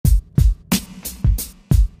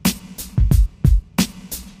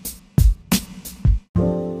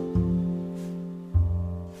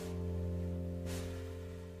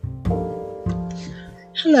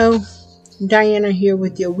Hello, Dyanna here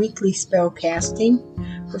with your weekly spell casting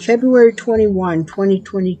for February 21,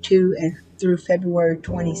 2022 and through February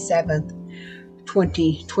 27th,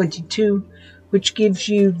 2022, which gives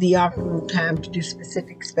you the optimal time to do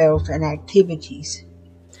specific spells and activities.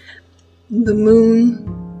 The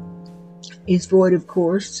moon is void, of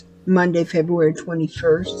course, Monday, February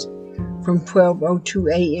 21st from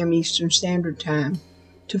 12:02 a.m. Eastern Standard Time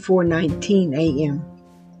to 4:19 a.m.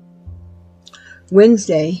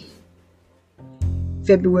 Wednesday,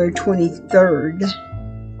 February 23rd,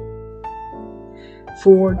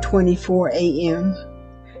 4:24 a.m.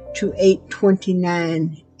 to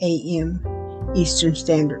 8:29 a.m. Eastern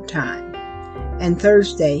Standard Time. And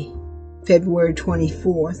Thursday, February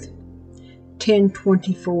 24th,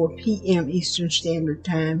 10:24 p.m. Eastern Standard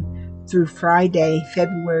Time through Friday,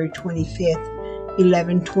 February 25th,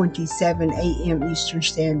 11:27 a.m. Eastern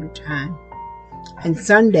Standard Time. And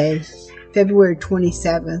Sunday, February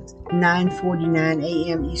 27th, 9:49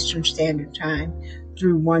 a.m. Eastern Standard Time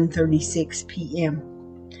through 1:36 p.m.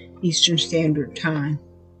 Eastern Standard Time.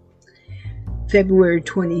 February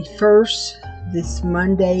 21st, this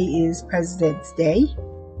Monday is President's Day.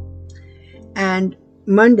 And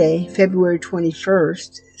Monday, February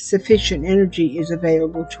 21st, sufficient energy is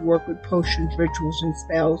available to work with potions, rituals, and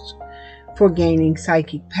spells for gaining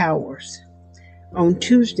psychic powers. On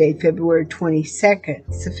Tuesday, February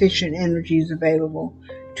 22nd, sufficient energy is available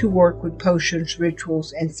to work with potions,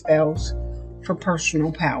 rituals, and spells for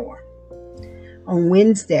personal power. On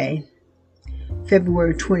Wednesday,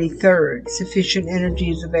 February 23rd, sufficient energy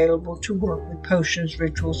is available to work with potions,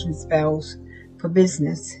 rituals, and spells for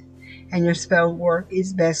business, and your spell work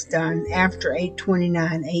is best done after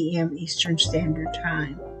 8:29 a.m. Eastern Standard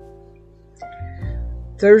Time.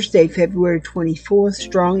 Thursday, February 24th,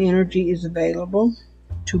 strong energy is available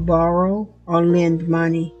to borrow or lend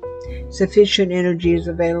money. Sufficient energy is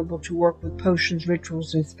available to work with potions,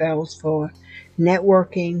 rituals, and spells for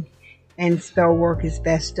networking, and spell work is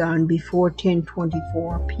best done before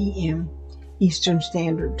 10:24 p.m. Eastern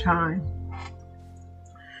Standard Time.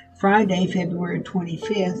 Friday, February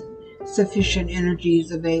 25th, sufficient energy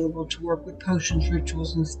is available to work with potions,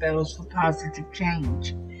 rituals, and spells for positive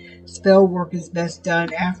change. Spell work is best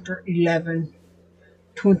done after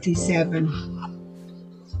 11:27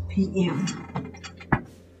 p.m.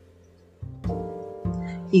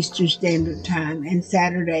 Eastern Standard Time. And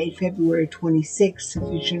Saturday, February 26th,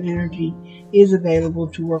 sufficient energy is available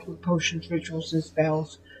to work with potions, rituals, and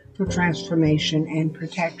spells for transformation and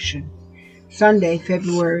protection. Sunday,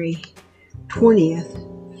 February 20th,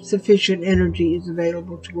 sufficient energy is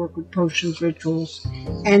available to work with potions, rituals,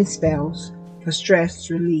 and spells for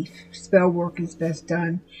stress relief. Spell work is best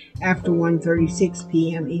done after 1:36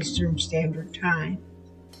 p.m. Eastern Standard Time.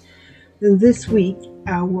 And this week,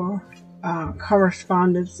 our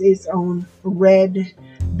correspondence is on red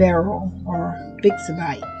beryl or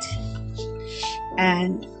bixibite.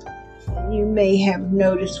 And you may have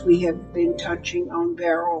noticed we have been touching on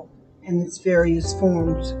beryl in its various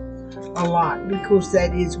forms a lot because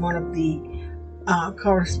that is one of the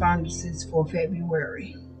correspondences for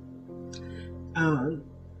February.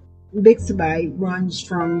 Bixibite runs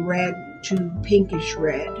from red to pinkish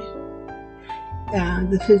red.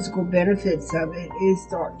 The physical benefits of it is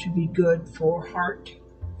thought to be good for heart,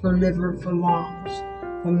 for liver, for lungs,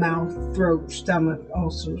 for mouth, throat, stomach,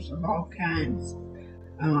 ulcers of all kinds.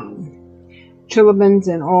 Chilblains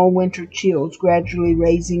and all winter chills, gradually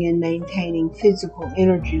raising and maintaining physical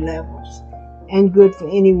energy levels, and good for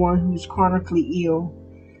anyone who's chronically ill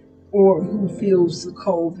or who feels the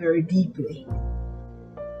cold very deeply.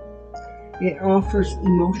 It offers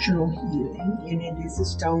emotional healing, and it is a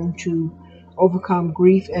stone to overcome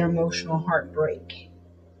grief and emotional heartbreak,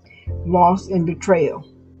 loss, and betrayal.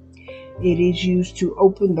 It is used to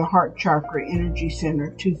open the heart chakra energy center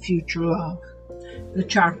to future love. The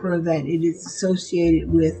chakra that it is associated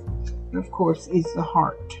with, of course, is the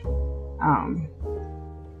heart.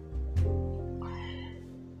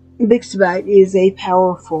 Bixibite is a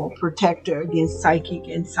powerful protector against psychic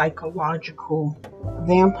and psychological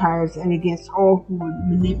vampires and against all who would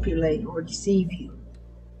manipulate or deceive you.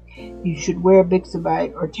 You should wear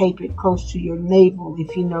Bixibite or tape it close to your navel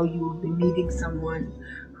if you know you will be meeting someone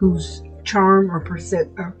whose charm or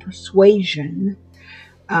persuasion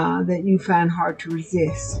that you find hard to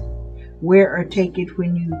resist. Wear or take it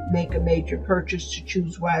when you make a major purchase to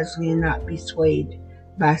choose wisely and not be swayed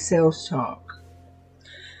by sales talk.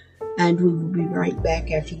 And we will be right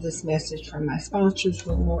back after this message from my sponsors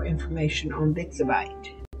with more information on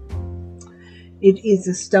Bixibite. It is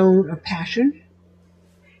a stone of passion,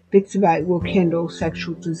 Bixabite will kindle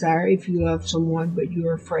sexual desire if you love someone but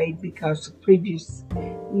you're afraid because of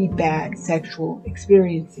previously bad sexual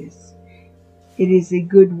experiences. It is a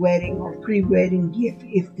good wedding or pre-wedding gift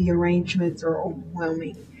if the arrangements are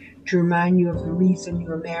overwhelming to remind you of the reason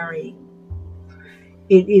you're married.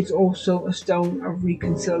 It is also a stone of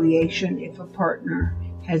reconciliation if a partner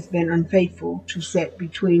has been unfaithful, to set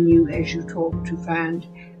between you as you talk to find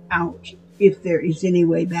out if there is any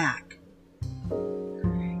way back.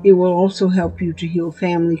 It will also help you to heal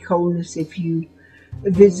family coldness if you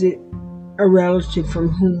visit a relative from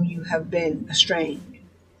whom you have been estranged,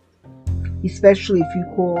 especially if you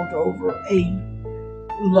quarreled over a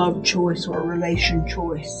love choice or a relation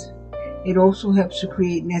choice. It also helps to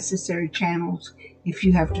create necessary channels if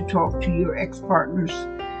you have to talk to your ex-partner's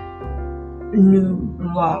new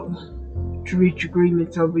love to reach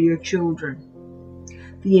agreements over your children.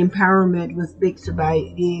 The empowerment with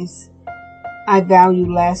Bixabite is, I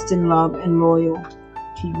value lasting love and loyalty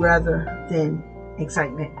rather than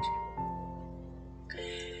excitement.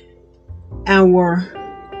 Our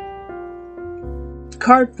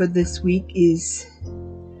card for this week is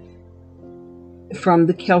from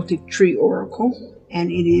the Celtic Tree Oracle,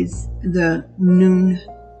 and it is the Nuin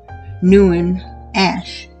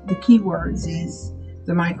Ash. The keywords is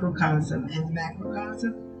the microcosm and the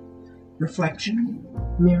macrocosm, reflection,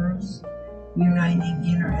 mirrors, uniting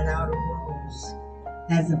inner and outer worlds,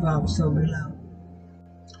 as above, so below.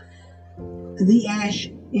 The ash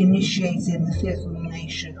initiates in the fifth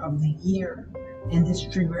lunation of the year, and this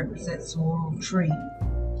tree represents the world tree.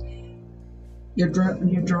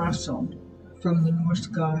 Yggdrasil, from the Norse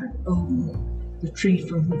god Odin, the tree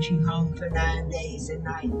from which he hung for 9 days and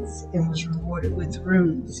nights and was rewarded with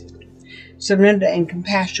runes. Surrender and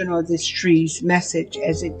compassion are this tree's message,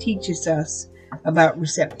 as it teaches us about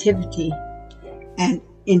receptivity and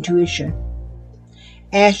intuition.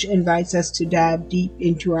 Ash invites us to dive deep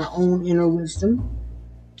into our own inner wisdom.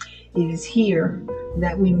 It is here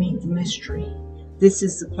that we meet the mystery. This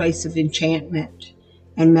is the place of enchantment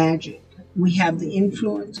and magic. We have the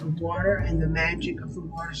influence of water and the magic of the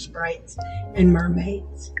water sprites and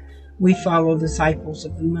mermaids. We follow the cycles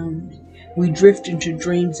of the moon. We drift into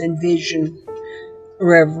dreams and vision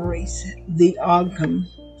reveries. The outcome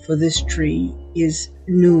for this tree is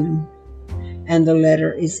Noon, and the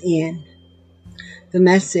letter is N. The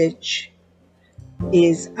message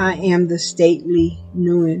is, I am the stately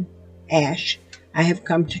Nuin Ash. I have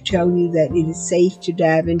come to tell you that it is safe to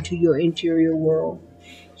dive into your interior world.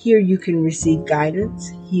 Here you can receive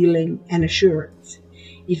guidance, healing, and assurance.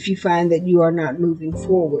 If you find that you are not moving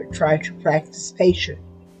forward, try to practice patience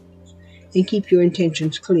and keep your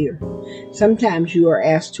intentions clear. Sometimes you are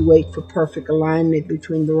asked to wait for perfect alignment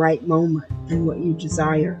between the right moment and what you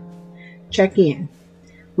desire. Check in.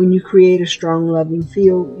 When you create a strong, loving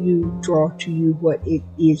field, you draw to you what it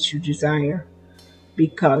is you desire,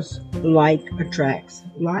 because like attracts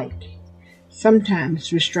like.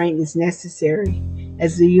 Sometimes restraint is necessary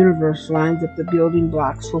as the universe lines up the building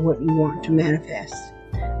blocks for what you want to manifest.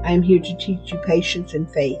 I am here to teach you patience and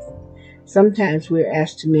faith. Sometimes we are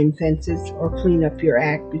asked to mend fences or clean up your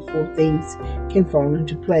act before things can fall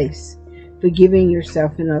into place. Forgiving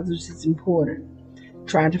yourself and others is important.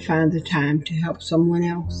 Try to find the time to help someone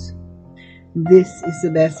else. This is the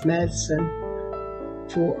best medicine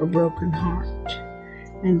for a broken heart.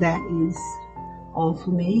 And that is all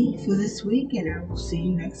for me for this week, and I will see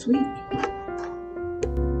you next week.